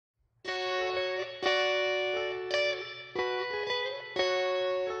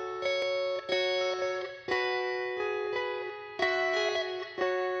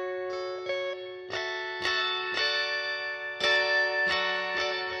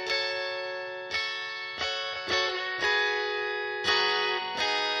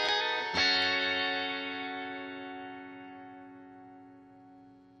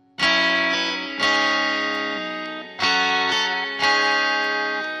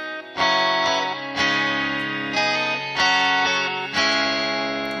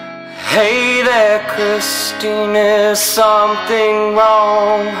Hey there, Christine, is something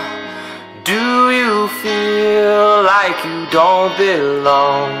wrong? Do you feel like you don't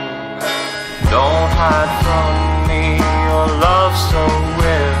belong? Don't hide from me, your love so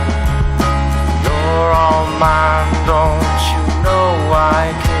real. You're all mine, don't you know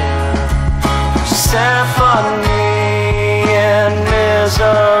I care? Symphony in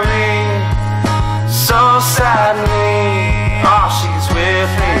misery, so sadly, oh, she's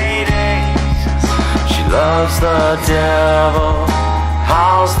with me. She loves the devil,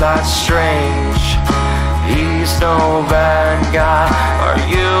 how's that strange? He's no bad guy, are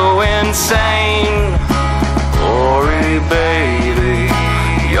you insane? Ori baby,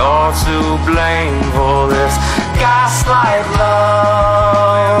 you're to blame for this gaslight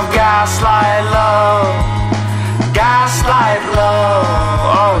love, gaslight love, gaslight love,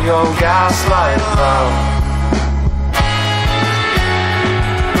 oh, your gaslight love.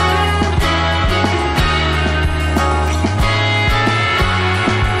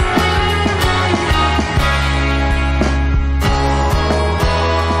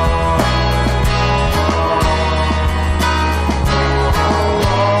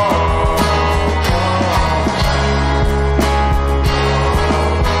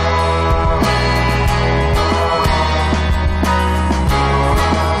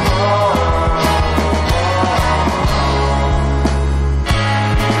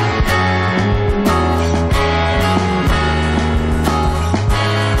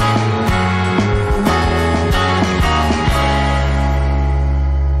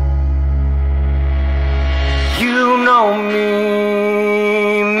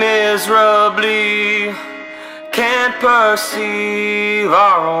 Miserably can't perceive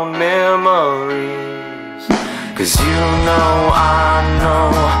our own memories, 'cause you know I know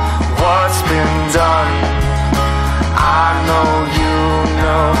what's been done. I know you'll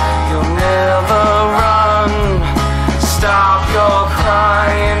never run. Stop your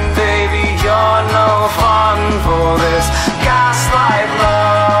crying, baby, you're no fun for this gaslight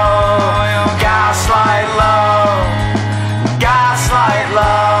love, gaslight love, gaslight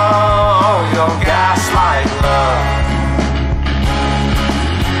love, your gaslight love.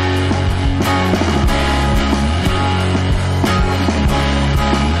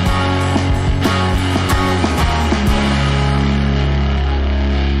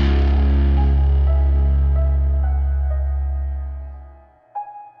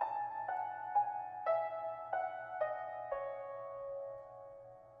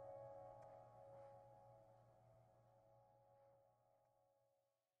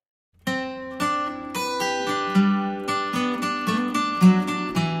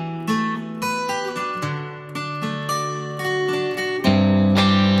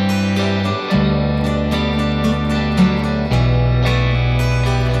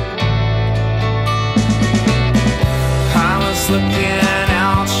 Looking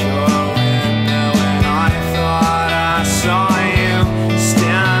out your window and I thought I saw you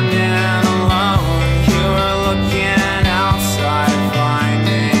standing alone. You were looking outside,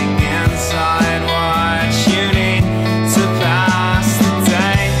 finding inside what you need to pass the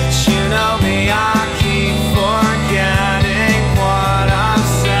day. But you know me, I keep forgetting what I've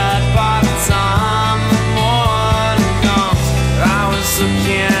said by the time the morning comes. I was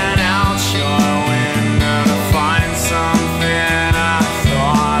looking out your window to find something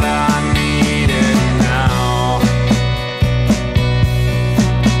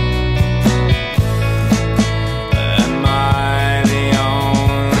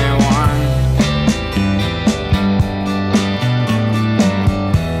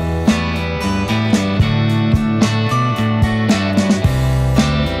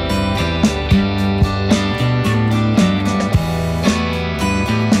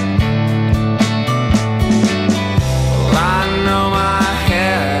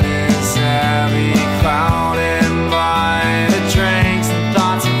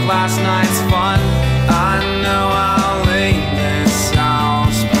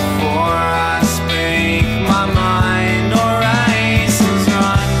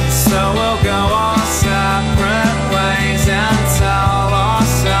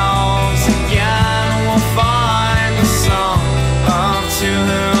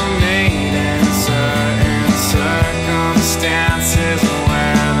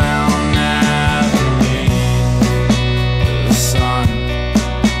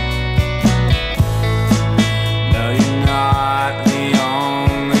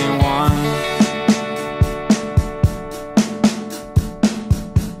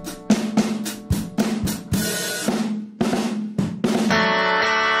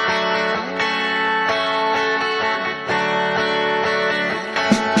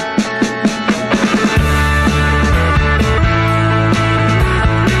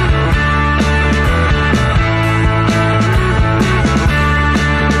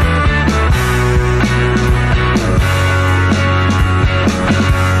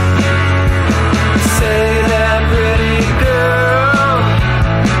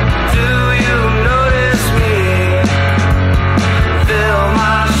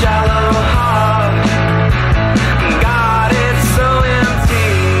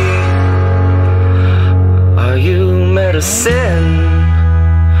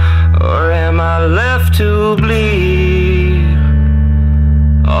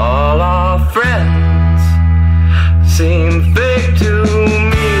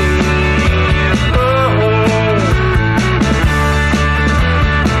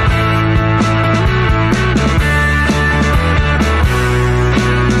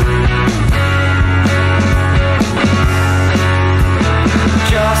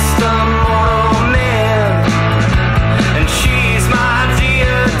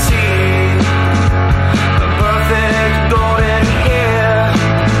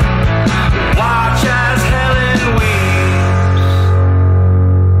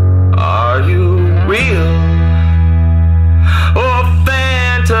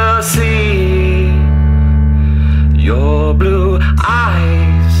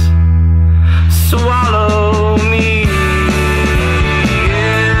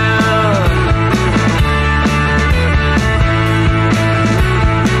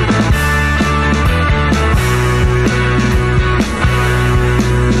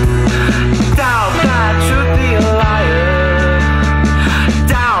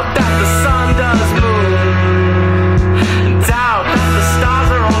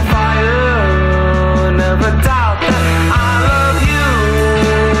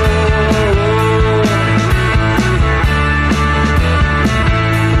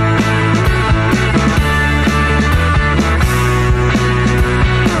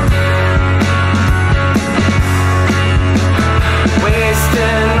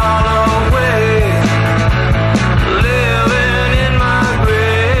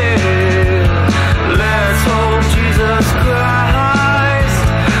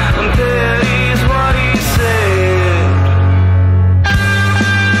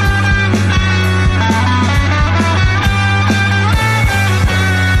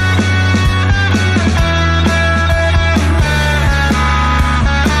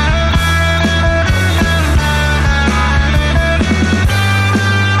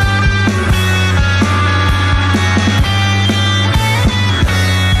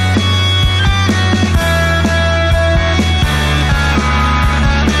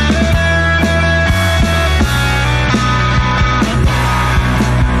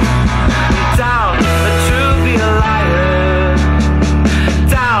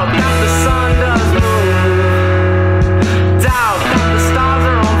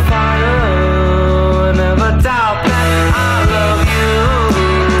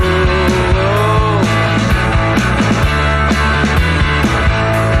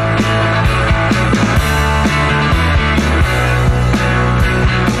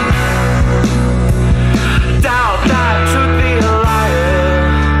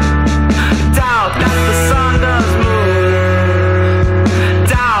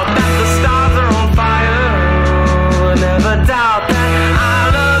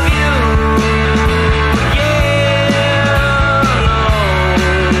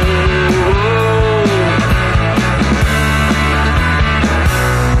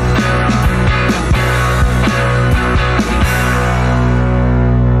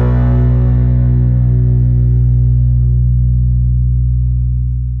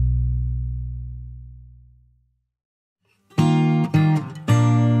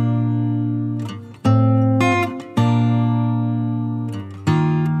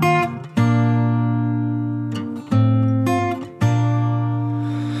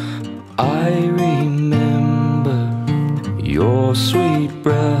I remember your sweet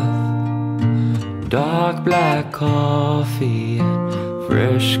breath, dark black coffee and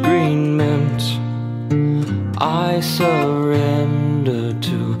fresh green mint. I surrender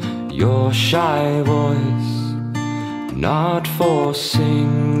to your shy voice, not for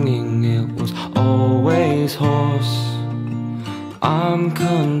singing, it was always hoarse. I'm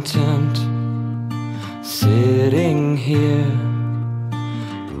content sitting here,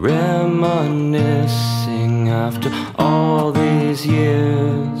 reminiscing after all these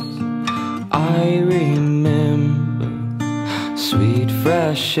years. I remember sweet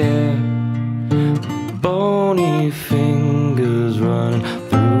fresh air, bony fingers running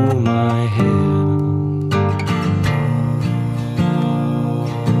through my hair.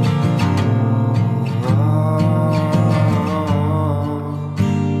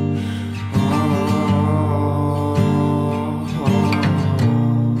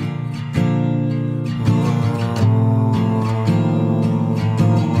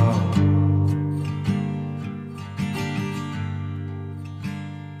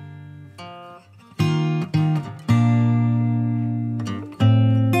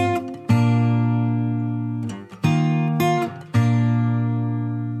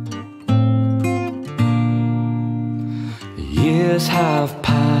 Years have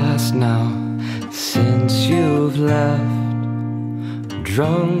passed now since you've left.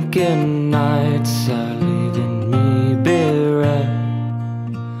 Drunken nights are leaving me bereft.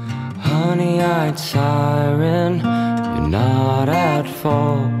 Honey-eyed siren, you're not at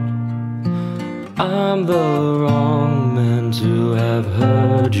fault. I'm the wrong man to have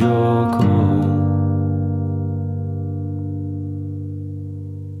heard your call.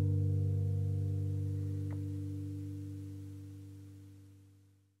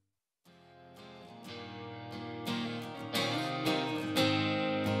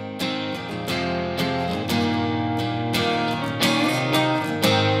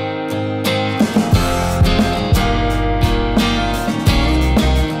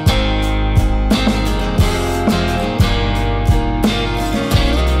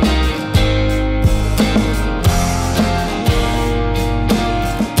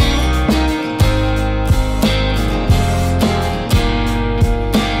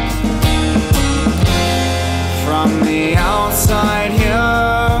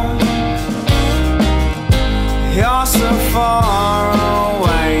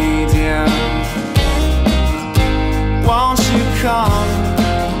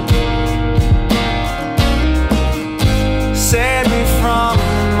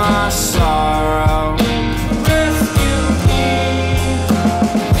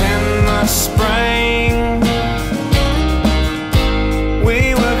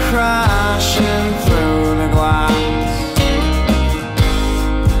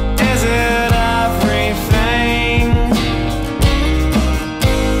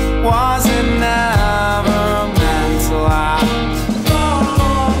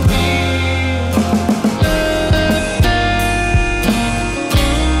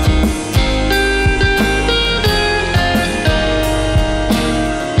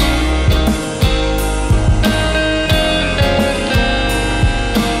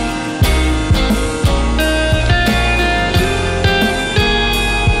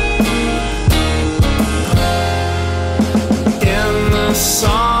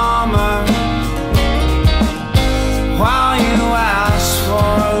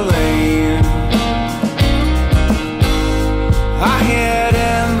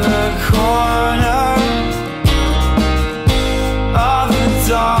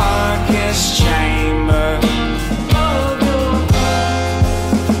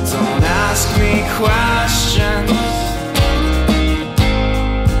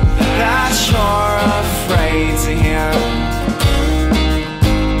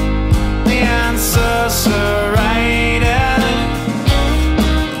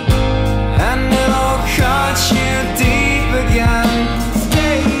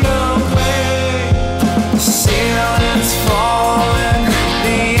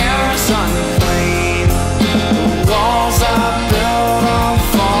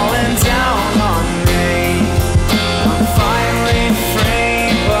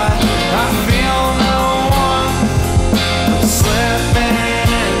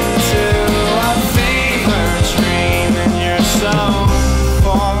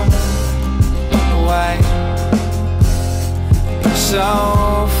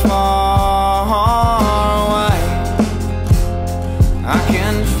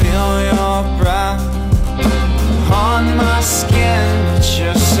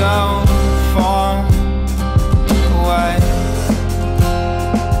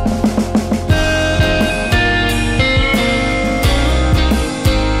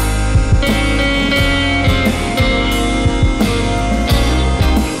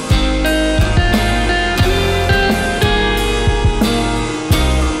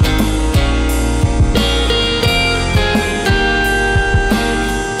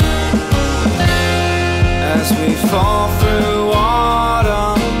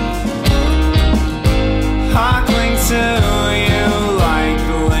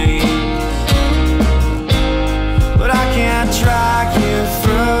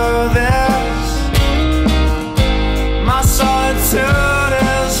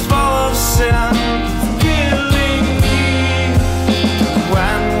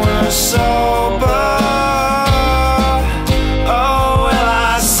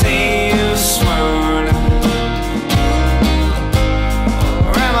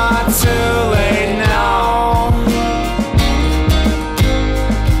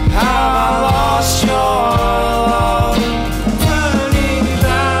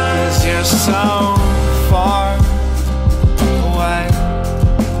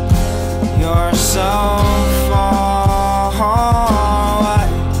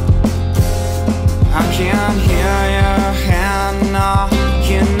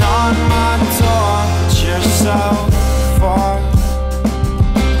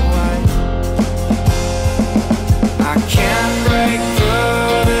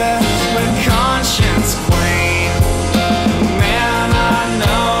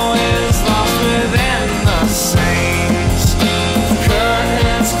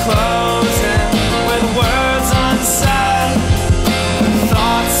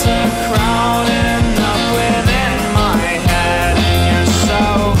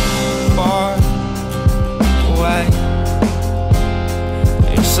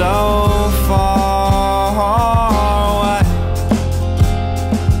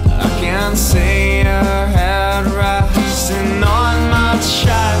 can see your head resting on my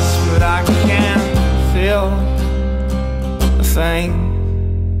chest, but I can't feel a thing.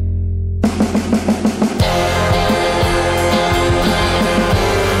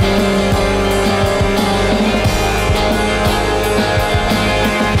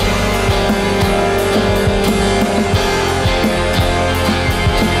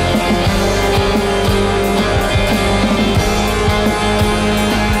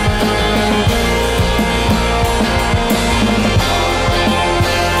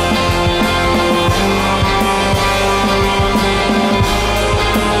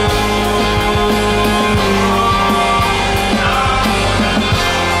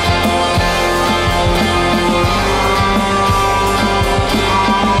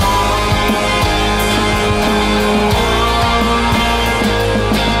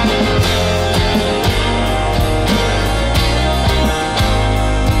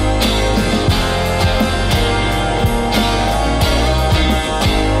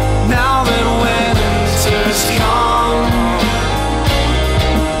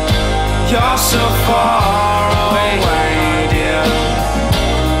 You're so far